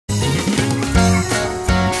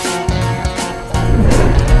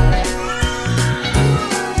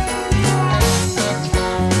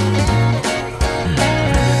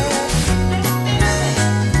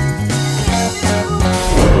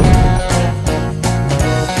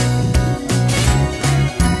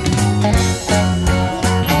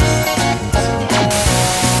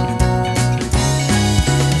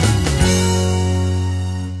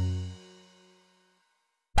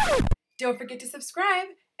subscribe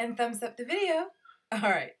and thumbs up the video. All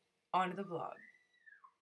right, on to the vlog.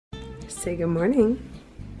 Say good morning.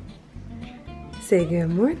 Say good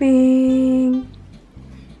morning.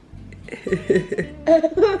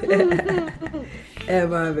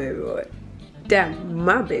 And my baby boy. That's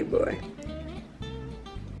my baby boy.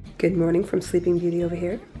 Good morning from Sleeping Beauty over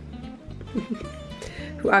here.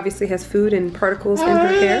 Who obviously has food and particles in her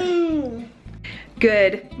hair.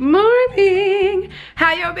 Good morning.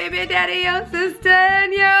 How your baby daddy, your sister,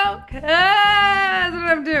 and your cousin? That's what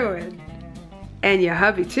I'm doing. And your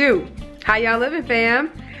hubby too. How y'all living,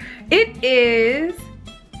 fam? It is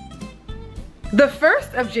the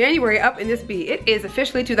 1st of January up in this bee. It is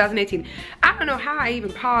officially 2018. I don't know how I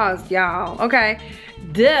even paused, y'all, okay?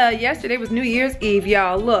 Duh, yesterday was New Year's Eve,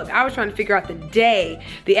 y'all. Look, I was trying to figure out the day,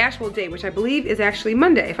 the actual day, which I believe is actually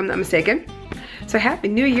Monday, if I'm not mistaken. So happy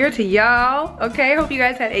New Year to y'all, okay? Hope you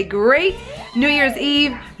guys had a great New Year's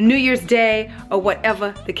Eve, New Year's Day, or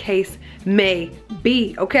whatever the case may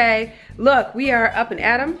be, okay? Look, we are up and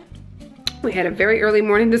at 'em. We had a very early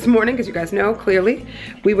morning this morning, because you guys know, clearly,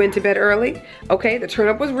 we went to bed early. Okay, the turn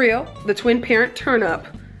up was real. The twin parent turn up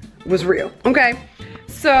was real, okay?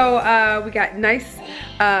 So we got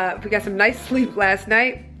some nice sleep last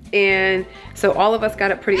night, and so all of us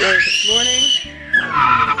got up pretty early this morning.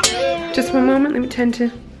 Just one moment, let me tend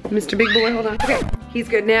to Mr. Big Boy, hold on. Okay, he's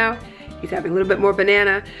good now. He's having a little bit more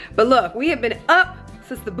banana. But look, we have been up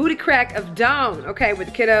since the booty crack of dawn, okay,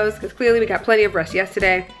 with the kiddos, because clearly we got plenty of rest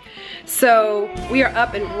yesterday. So we are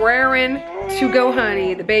up and raring to go,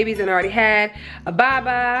 honey. The babies done already had a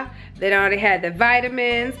baba. They done already had the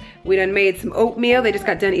vitamins. We done made some oatmeal. They just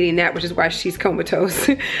got done eating that, which is why she's comatose.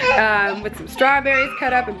 With some strawberries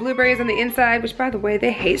cut up and blueberries on the inside, which by the way,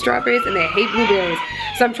 they hate strawberries and they hate blueberries.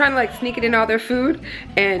 So I'm trying to like sneak it in all their food,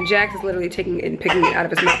 and Jax is literally taking it and picking it out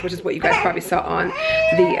of his mouth, which is what you guys probably saw on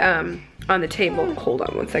the table. Hold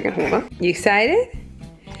on one second, hold on. You excited?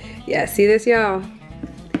 Yeah, see this, y'all?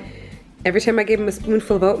 Every time I gave him a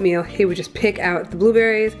spoonful of oatmeal, he would just pick out the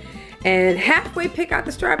blueberries and halfway pick out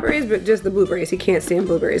the strawberries, but just the blueberries. He can't stand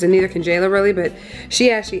blueberries, and neither can Jayla really, but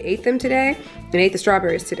she actually ate them today and ate the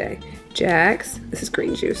strawberries today. Jax, this is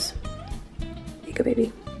green juice. Here you go,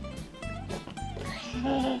 baby.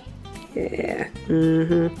 Yeah,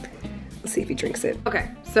 Let's see if he drinks it. Okay,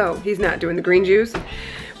 so he's not doing the green juice.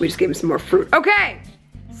 We just gave him some more fruit. Okay,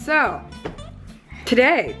 so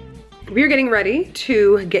today, we're getting ready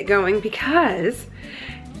to get going because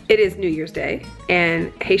it is New Year's Day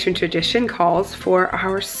and Haitian tradition calls for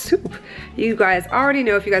our soup. You guys already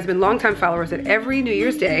know, if you guys have been longtime followers, that every New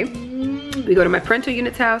Year's Day, we go to my parental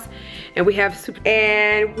unit's house and we have soup,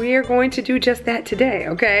 and we're going to do just that today,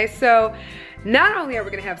 okay? So not only are we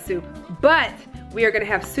gonna have soup, but we are gonna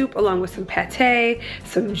have soup along with some pate,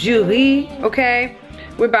 some jury, okay?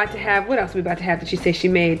 We're about to have, what else are we about to have that she say she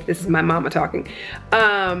made? This is my mama talking.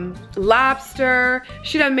 Lobster.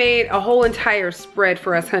 She done made a whole entire spread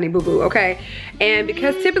for us, honey boo boo, okay? And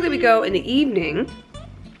because typically we go in the evening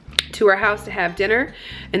to our house to have dinner,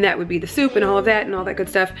 and that would be the soup and all of that and all that good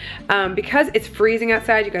stuff. Because it's freezing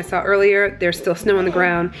outside, you guys saw earlier, there's still snow on the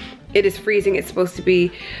ground. It is freezing. It's supposed to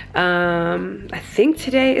be, I think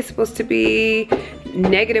today is supposed to be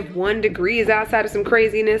 -1 degrees outside of some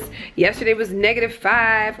craziness. Yesterday was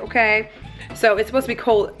 -5, okay? So it's supposed to be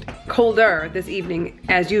colder this evening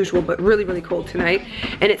as usual, but really, really cold tonight.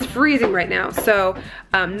 And it's freezing right now. So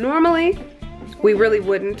normally, we really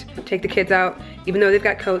wouldn't take the kids out, even though they've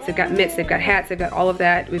got coats, they've got mitts, they've got hats, they've got all of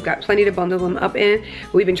that. We've got plenty to bundle them up in.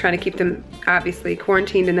 We've been trying to keep them obviously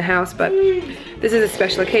quarantined in the house, but this is a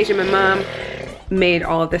special occasion. My mom made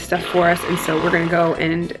all of this stuff for us, and so we're gonna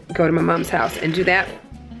go to my mom's house and do that.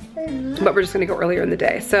 But we're just gonna go earlier in the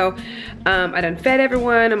day. So I done fed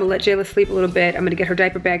everyone. I'm gonna let Jayla sleep a little bit. I'm gonna get her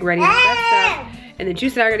diaper bag ready and all that stuff. And then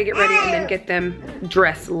Juice and I are gonna get ready and then get them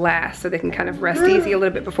dressed last so they can kind of rest easy a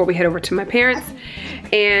little bit before we head over to my parents.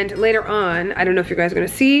 And later on, I don't know if you guys are gonna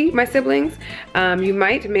see my siblings. You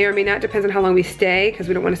may or may not, depends on how long we stay, because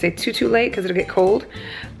we don't wanna stay too late because it'll get cold.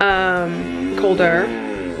 Colder,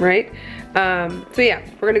 right? So yeah,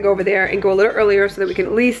 we're gonna go over there and go a little earlier so that we can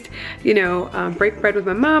at least, you know, break bread with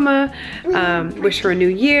my mama, wish her a new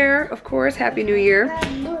year, of course, Happy New Year,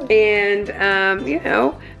 and you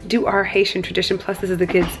know, do our Haitian tradition. Plus this is the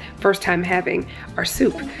kids' first time having our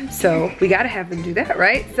soup, so we gotta have them do that,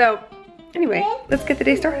 right? So anyway, let's get the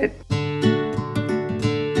day started.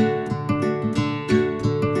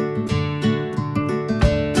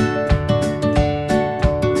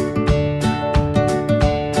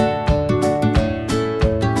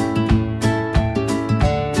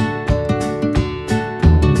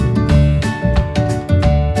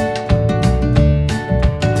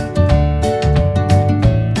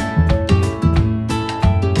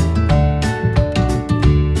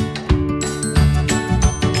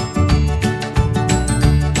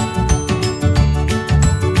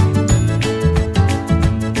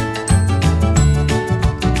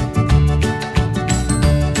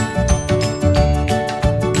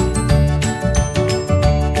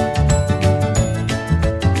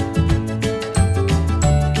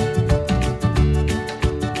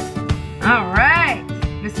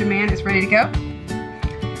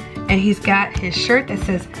 And he's got his shirt that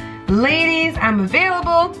says, "Ladies, I'm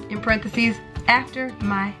available," in parentheses, "after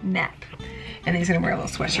my nap." And then he's gonna wear a little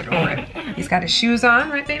sweatshirt over it. He's got his shoes on,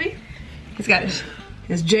 right baby? He's got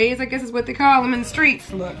his J's, I guess is what they call them in the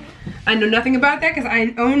streets. Look, I know nothing about that because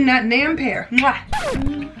I own that damn pair. Mwah.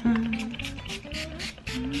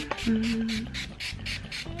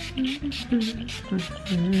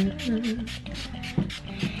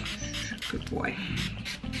 Good boy.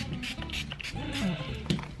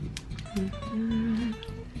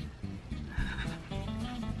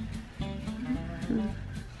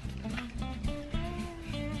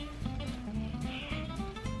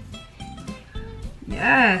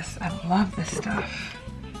 Yes, I love this stuff.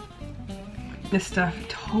 This stuff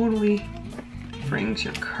totally brings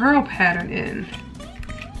your curl pattern in.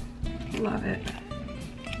 Love it.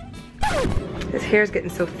 His hair's getting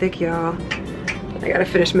so thick, y'all. I gotta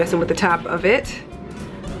finish messing with the top of it.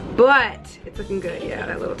 But it's looking good. Yeah,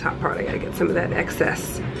 that little top part, I gotta get some of that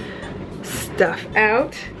excess stuff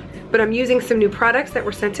out. But I'm using some new products that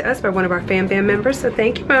were sent to us by one of our Fam Bam members, so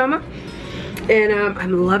thank you, Mama. And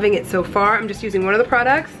I'm loving it so far. I'm just using one of the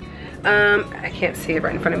products. I can't see it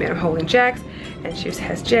right in front of me. I'm holding Jax, and she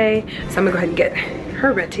has Jay. So I'm gonna go ahead and get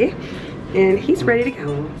her ready. And he's ready to go.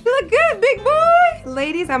 You look good, big boy.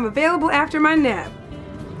 Ladies, I'm available after my nap.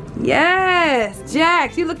 Yes,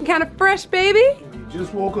 Jax, you looking kind of fresh, baby.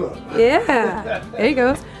 Just woke up. Yeah, there he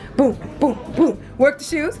goes. Boom, boom, boom. Work the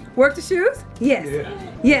shoes, work the shoes. Yes,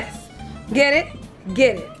 yes. Get it,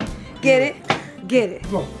 get it, get it, get it.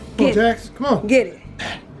 Come on, come on, Jax, come on. Get it,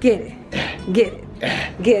 get it, get it,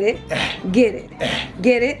 get it, get it,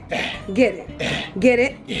 get it, get it, get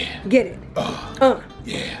it, get it.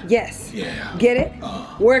 Yes. Get it,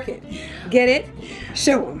 work it, get it,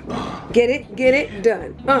 show them. Get it,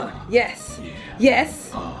 done. Yes,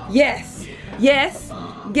 yes, yes, yes,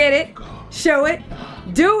 get it, show it,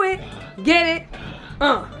 do it, get it,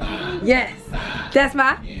 yes. That's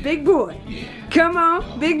my big boy. Come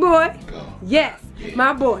on, big boy. Yes,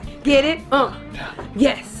 my boy. Get it,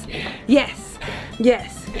 yes, yes,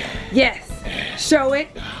 yes, yes. Show it,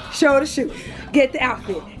 show the shoe. Get the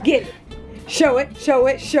outfit, get it. Show it, show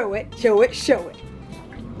it, show it, show it, show it.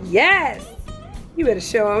 Yes! You better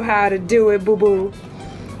show them how to do it, boo-boo.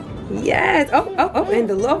 Yes! Oh, and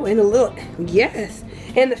the low, and the little, yes.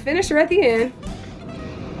 And the finisher at the end.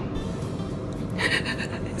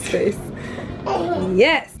 His face.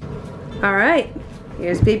 Yes! Alright,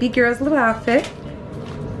 here's baby girl's little outfit.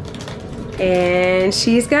 And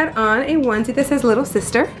she's got on a onesie that says Little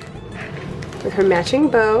Sister. With her matching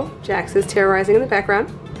bow. Jax is terrorizing in the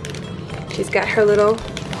background. She's got her little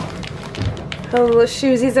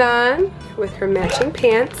shoesies on with her matching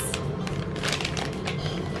pants.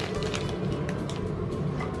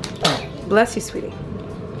 Bless you, sweetie.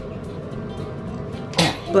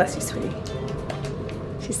 Bless you, sweetie.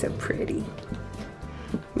 She's so pretty.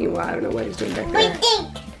 Meanwhile, I don't know what he's doing back there.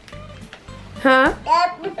 Huh?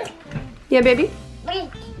 Yeah, baby?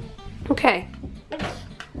 Okay.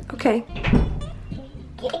 Okay.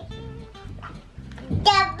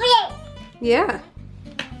 Yeah.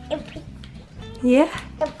 Yeah.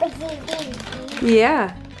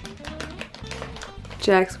 Yeah.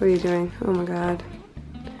 Jax, what are you doing? Oh my god.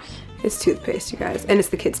 It's toothpaste, you guys. And it's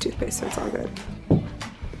the kids' toothpaste, so it's all good.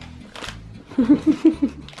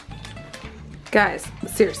 Guys,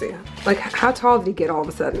 seriously. Like, how tall did he get all of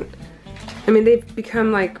a sudden? I mean, they've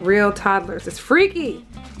become like real toddlers. It's freaky.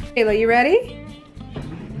 Ayla, you ready?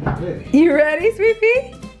 You ready, sweet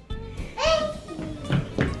pea?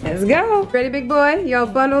 Let's go. Ready, big boy? Y'all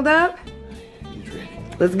bundled up? He's ready.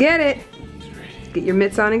 Let's get it. He's ready. Get your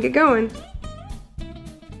mitts on and get going.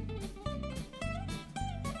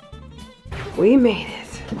 We made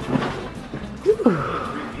it. Woo.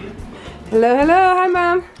 Hello, hello. Hi,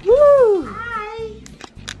 Mom. Woo. Hi.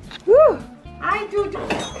 Woo. Hi, Dudu.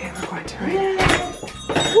 Okay, we're going to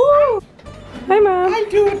right. Woo. Hi, Mom. Hi,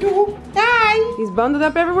 Dudu. Hi. He's bundled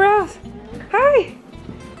up everywhere else. Hi.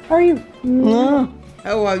 How are you?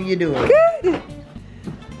 How are you doing? Good.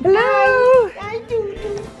 Hello. Hi, Dudu.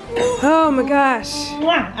 Oh my gosh.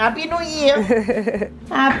 Mwah. Happy New Year.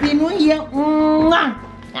 Happy New Year. Mwah.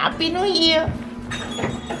 Happy New Year.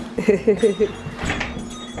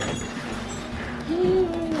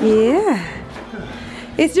 Yeah.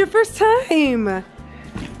 It's your first time.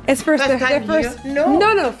 It's first First time first here? No.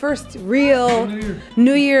 no, first real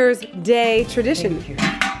New Year's Day tradition. Thank you.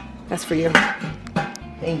 That's for you.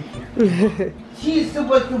 Thank you. She's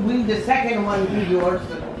supposed to bring the second one to yours.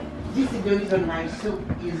 This is the reason my soup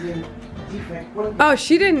is in different quality. Oh,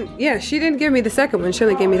 she didn't give me the second one. She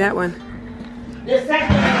only gave me that one. The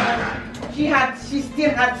second one She still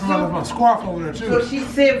had I left my soup. scarf over there too. So she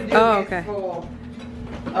saved the Oh, rest okay. for,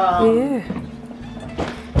 Yeah.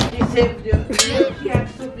 she saved the, she had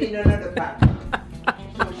soup in another pot.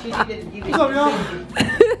 So she didn't give it. What's up, y'all?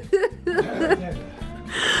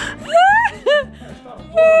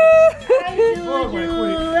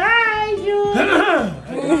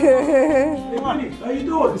 How you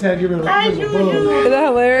doing? Just had to give it a bug. Is that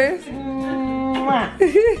hilarious?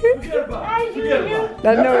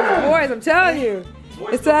 I know it's boys, I'm telling you.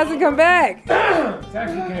 It still hasn't come back.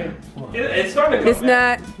 It's starting to come It's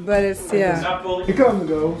back. not, but it's, yeah. Not fully. It comes and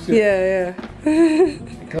goes. Yeah, yeah.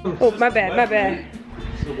 Oh, my bad, my bad.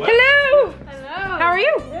 Hello! Hello. How are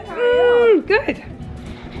you? Good, how are you? Good.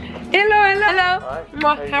 Hello, hello.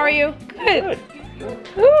 Hello. How are you? Good.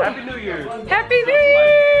 Woo. Happy New Year. Happy New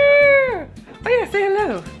Year! Oh yeah, say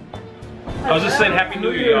hello. I was just saying Happy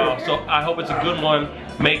New Year, y'all. So I hope it's a good one.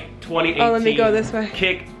 Make 2018. Oh, let me go this way.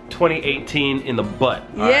 Kick 2018 in the butt.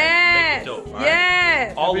 all right? Yes! Make it dope, all right?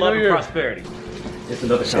 Yes! All Happy love New and Year. prosperity. It's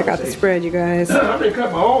another Check out the conversation. spread, you guys. I didn't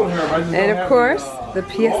cut my own hair, but I just And don't of have course, the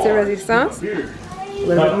pièce de resistance. beard. A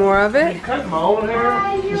little bit more of it. Cut my own hair,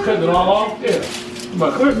 just cutting it all off. Yeah. My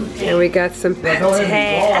clipping. And we got some I don't have any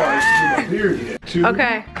pate. bars in my beard yet. Two,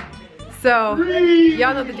 Okay, so three.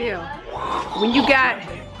 y'all know the deal. When you got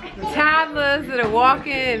toddlers that are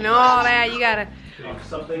walking and all that, you gotta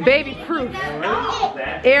baby-proof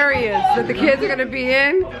areas that the kids are gonna be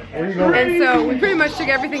in. And so we pretty much took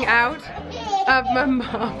everything out of my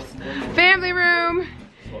mom's family room.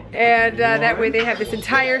 And that way they have this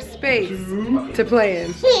entire space to play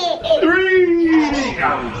in.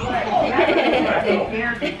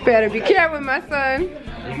 Better be careful, my son.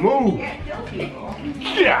 Move.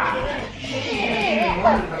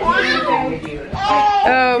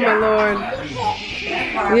 Oh my Lord.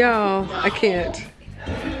 Y'all, I can't. He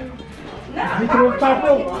can on top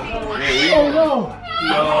rope. Oh no.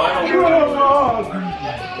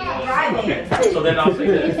 So then I'll say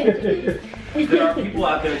this. There are people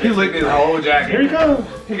out there that He's looking at his whole jacket. Here he comes.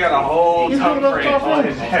 He got a whole top frame on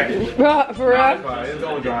his jacket. For real? It's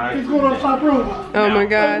gonna dry. He's going on top rope. Oh my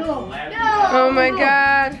God. Oh my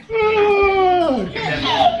God.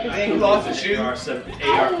 He lost his shoe.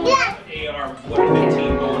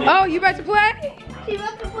 AR-15 going in. Oh, you about to play?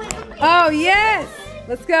 Oh, yes.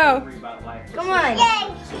 Let's go. Come on.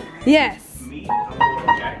 Yes. Me, I'm going to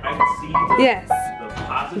Jack. I can see Yes. the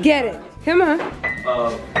positive Get it. Come on.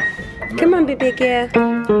 of Come on, baby girl.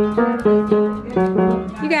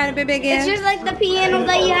 You got it, baby It's girl. just like the piano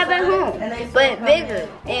that you have at home, but bigger.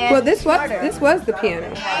 And Well, this was the piano,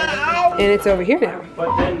 and it's over here now.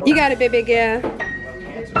 You got it, baby girl.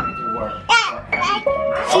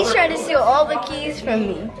 she's trying to steal all the keys from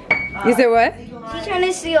me. You said what? She's trying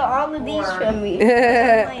to steal all of these from me.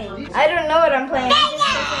 I don't know what I'm playing. I'm just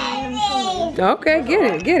pressing random keys. Okay, get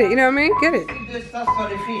it. You know what I mean? Get it. Just sauce for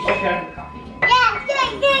the fish.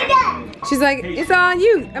 She's like, it's on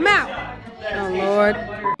you. I'm out. Oh Lord.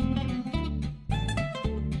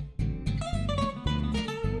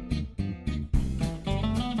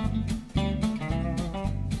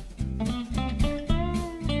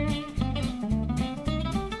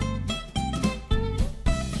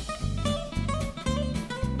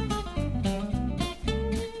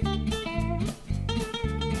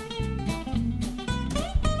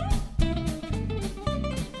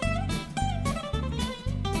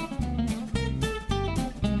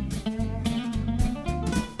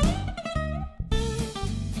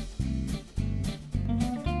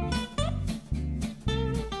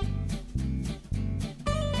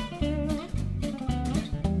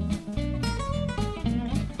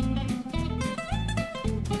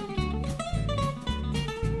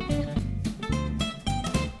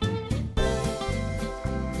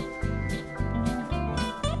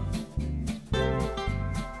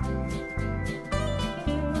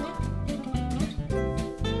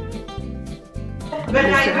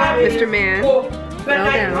 Mr. Man,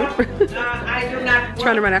 fell down. I do not.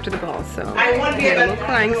 Trying to run after the ball, so I won't be had a able little to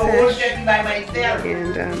crying do a whole sesh, journey by myself.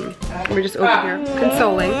 and we're just over here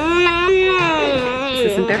consoling.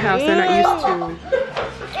 This isn't their house; they're not used to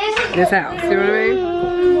this house. You know what I mean?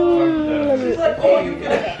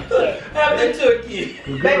 Have the turkey.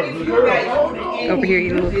 But if you guys hold it in, Over here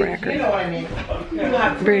eating a little you cracker, know what I mean. You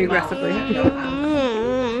have to very aggressively.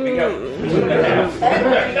 We got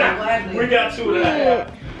 2.5. We got 2.5.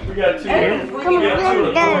 We got 2. We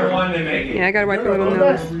got 2.25. One they make it. Yeah, I gotta wipe your little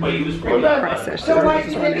nose. But he was pretty. Cry sesh.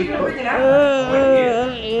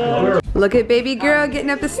 Look at baby girl getting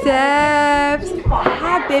up the steps.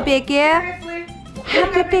 Hi, baby girl.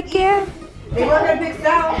 Hi, baby girl. They want their big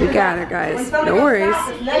style. We got her, guys. No worries.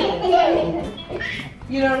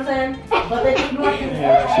 You know what I'm saying? But they keep working.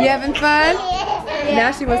 You having fun?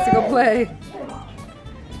 Now she wants to go play.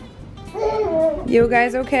 You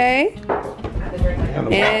guys okay?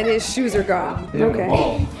 And his shoes are gone.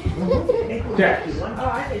 Okay.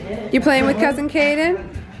 You playing with cousin Kaden?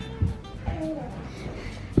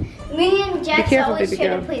 Me and Jax careful, always baby try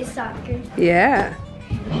to girl. play soccer. Yeah.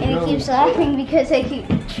 And he keeps laughing because I keep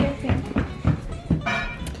tripping.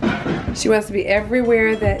 She wants to be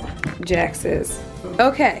everywhere that Jax is.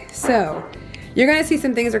 Okay, so you're gonna see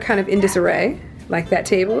some things are kind of in disarray. Like that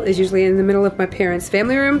table is usually in the middle of my parents'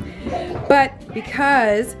 family room. But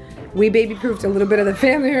because we baby-proofed a little bit of the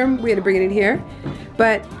family room, we had to bring it in here.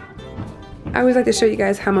 But I always like to show you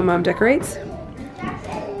guys how my mom decorates.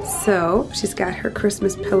 So she's got her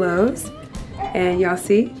Christmas pillows. And y'all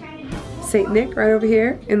see Saint Nick right over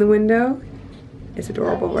here in the window. It's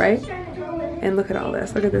adorable, right? And look at all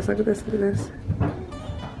this. Look at this, look at this, look at this.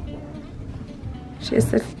 She has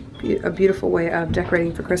such a beautiful way of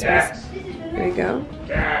decorating for Christmas. There you go.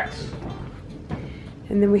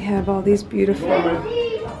 And then we have all these beautiful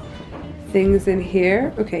things in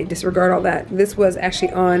here. Okay, disregard all that. This was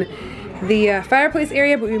actually on the fireplace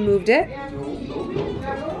area, but we moved it.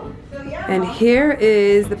 And here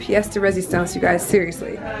is the pièce de résistance, you guys,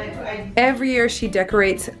 seriously. Every year she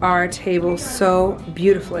decorates our table so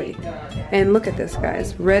beautifully. And look at this,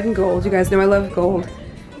 guys, red and gold. You guys know I love gold.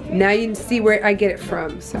 Now you can see where I get it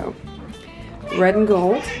from, so. Red and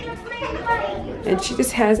gold. And she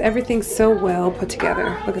just has everything so well put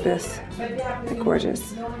together. Look at this, isn't that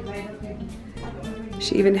gorgeous?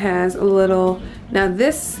 She even has a little, now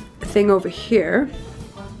this thing over here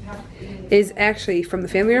is actually from the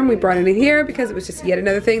family room. We brought it in here because it was just yet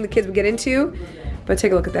another thing the kids would get into. But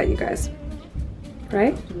take a look at that, you guys.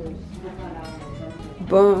 Right?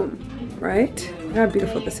 Boom. Right? Look how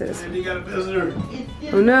beautiful this is. You got a visitor.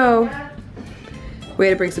 Oh no. We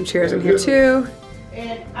had to bring some chairs in here too.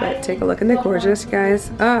 But take a look, and they're gorgeous,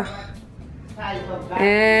 guys. Ah.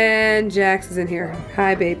 And Jax is in here.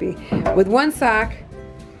 Hi, baby. With one sock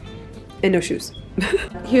and no shoes.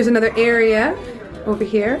 Here's another area over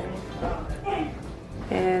here.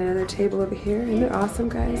 And another table over here. Isn't it awesome,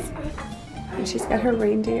 guys? And she's got her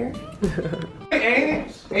reindeer.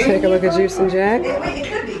 Take a look at Juice and Jack. It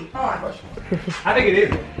could be. I think it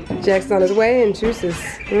is. Jack's on his way, and Juice is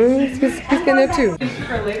he's getting there too.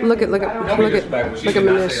 Look at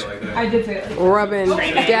Manish I did say it. rubbing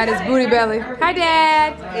Daddy's booty belly. Hi,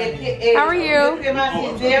 Dad. How are you?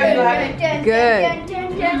 Good.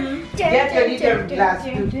 Get your little glass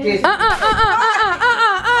to taste.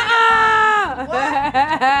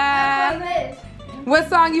 What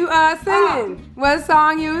song you singing? What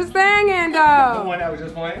song you singing The though? one that was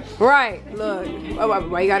just playing? Right. Look. Oh,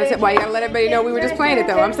 why you gotta let everybody know we were just playing it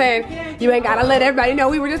though? I'm saying you ain't gotta let everybody know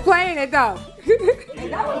we were just playing it though.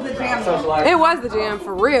 That was the jam. It was the jam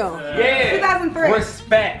for real. Yeah. 2003.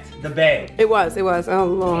 Respect the Bay. It was. Oh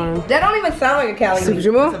Lord. That don't even sound like a Cali. Super It's a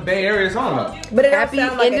Jamal. Bay Area song though. But it don't Happy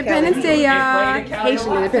sound like Independence a Day, y'all. If Cali Haitian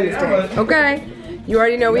don't Independence say that Day. Okay. You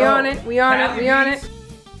already know we on it. We on it. We on it.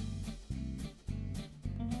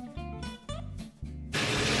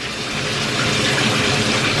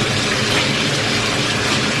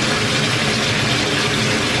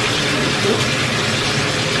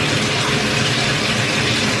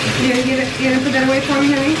 You gonna put that away for me,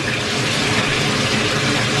 honey?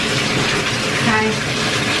 Hi.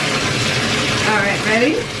 All right,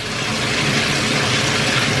 ready?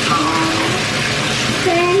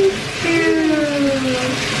 Thank you.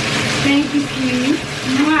 Thank you, sweetie.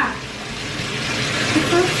 Mwah. That's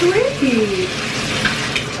so sweet.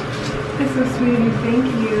 That's so sweet of you. Thank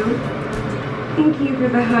you. Thank you for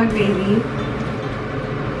the hug, baby.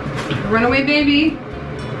 Run away, baby.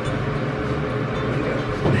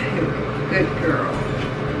 Good girl.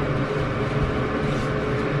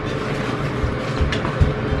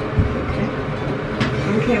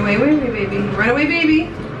 Okay, wait, baby. Run away, baby.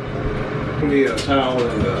 We need a towel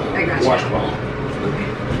and I got you. washcloth.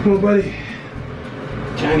 Okay. Come on, buddy.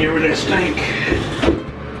 Trying to get rid of that stink.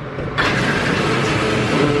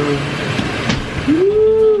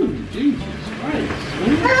 Ooh, Jesus Christ.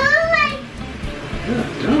 Good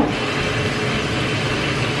job.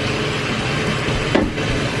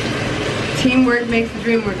 Teamwork makes the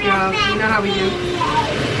dream work, y'all. You know how we do.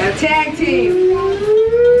 Got a tag team.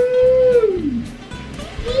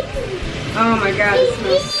 Oh my God, it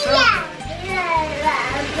smells so good.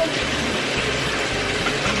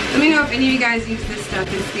 Let me know if any of you guys use this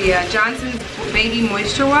stuff. It's the Johnson's Baby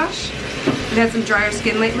Moisture Wash. I've had some drier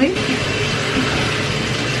skin lately. Let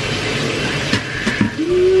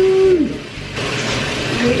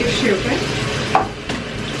me get your shoe, okay?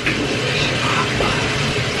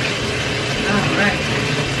 Love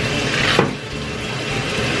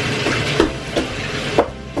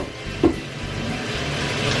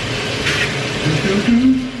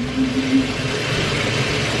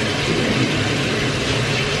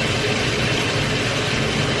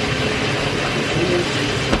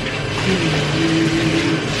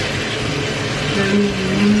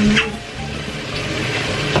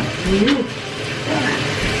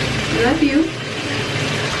you.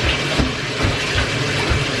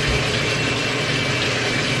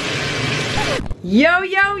 Yo,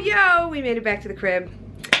 yo, yo! We made it back to the crib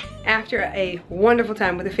after a wonderful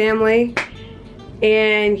time with the family.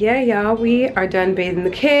 And yeah, y'all, we are done bathing the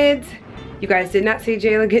kids. You guys did not see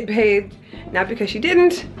Jayla get bathed. Not because she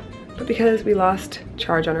didn't, but because we lost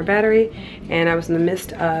charge on our battery. And I was in the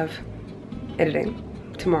midst of editing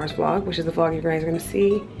tomorrow's vlog, which is the vlog you guys are gonna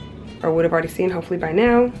see, or would have already seen hopefully by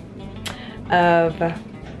now, of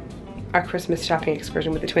our Christmas shopping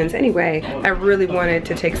excursion with the twins. Anyway, I really wanted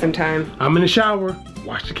to take some time. I'm in the shower.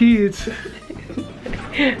 Watch the kids. I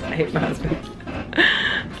hate my husband.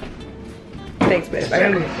 Thanks, babe.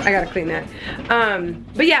 I gotta clean that.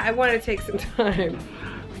 But yeah, I wanted to take some time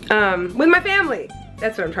with my family.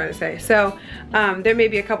 That's what I'm trying to say. So there may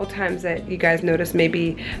be a couple times that you guys notice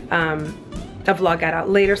maybe a vlog got out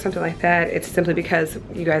later, something like that. It's simply because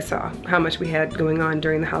you guys saw how much we had going on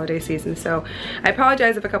during the holiday season. So I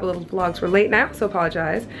apologize if a couple of vlogs were late, and I also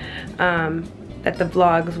apologize that the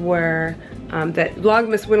vlogs were, that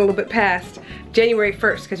Vlogmas went a little bit past January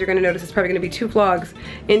 1st, because you're gonna notice it's probably gonna be 2 vlogs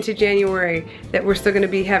into January that we're still gonna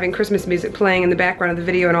be having Christmas music playing in the background of the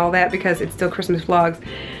video and all that, because it's still Christmas vlogs.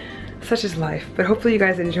 Such is life, but hopefully you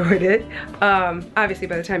guys enjoyed it. Obviously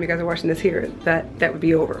by the time you guys are watching this here, that would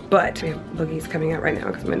be over, but we have boogies coming out right now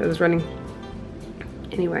because my nose is running.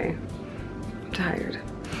 Anyway, I'm tired.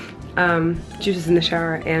 Juice is in the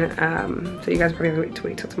shower, and so you guys probably have to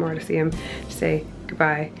wait till tomorrow to see him say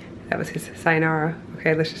goodbye. That was his sayonara.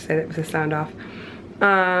 Okay, let's just say that was his sound off.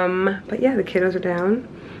 But yeah, the kiddos are down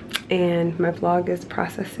and my vlog is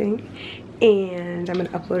processing, and I'm gonna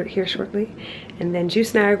upload it here shortly. And then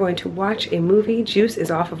Juice and I are going to watch a movie. Juice is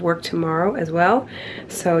off of work tomorrow as well,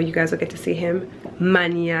 so you guys will get to see him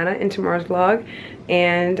mañana in tomorrow's vlog.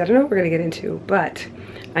 And I don't know what we're gonna get into, but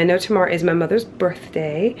I know tomorrow is my mother's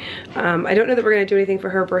birthday. I don't know that we're gonna do anything for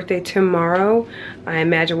her birthday tomorrow. I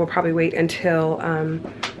imagine we'll probably wait until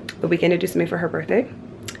the weekend to do something for her birthday.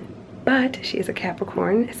 But she is a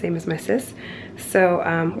Capricorn, same as my sis. So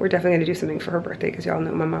we're definitely gonna do something for her birthday, because y'all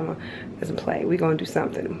know my mama doesn't play. We gonna do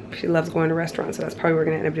something. She loves going to restaurants, so that's probably what we're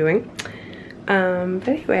gonna end up doing. But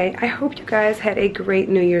anyway, I hope you guys had a great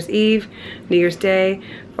New Year's Eve, New Year's Day.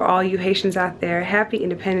 For all you Haitians out there, happy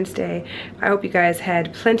Independence Day. I hope you guys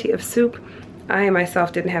had plenty of soup. I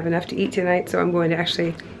myself didn't have enough to eat tonight, so I'm going to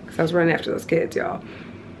actually, because I was running after those kids, y'all.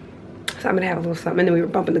 So I'm gonna have a little something, and then we were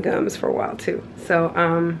bumping the gums for a while too. So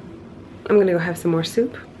I'm gonna go have some more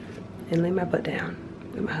soup and lay my butt down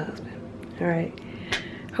with my husband. All right.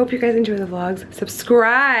 Hope you guys enjoy the vlogs.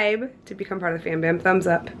 Subscribe to become part of the fam bam. Thumbs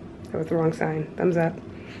up. That was the wrong sign. Thumbs up.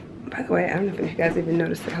 By the way, I don't know if you guys even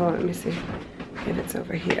noticed it. Hold on, let me see if it's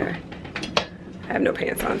over here. I have no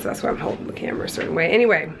pants on, so that's why I'm holding the camera a certain way.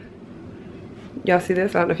 Anyway, y'all see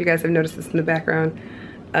this? I don't know if you guys have noticed this in the background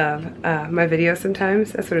of my videos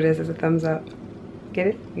sometimes. That's what it is a thumbs up. Get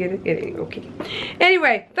it? Get it? Get it? Okay.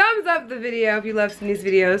 Anyway, thumbs up the video if you love seeing these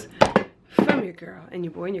videos from your girl and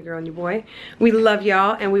your boy and your girl and your boy. We love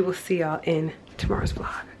y'all, and we will see y'all in tomorrow's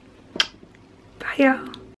vlog. Bye, y'all.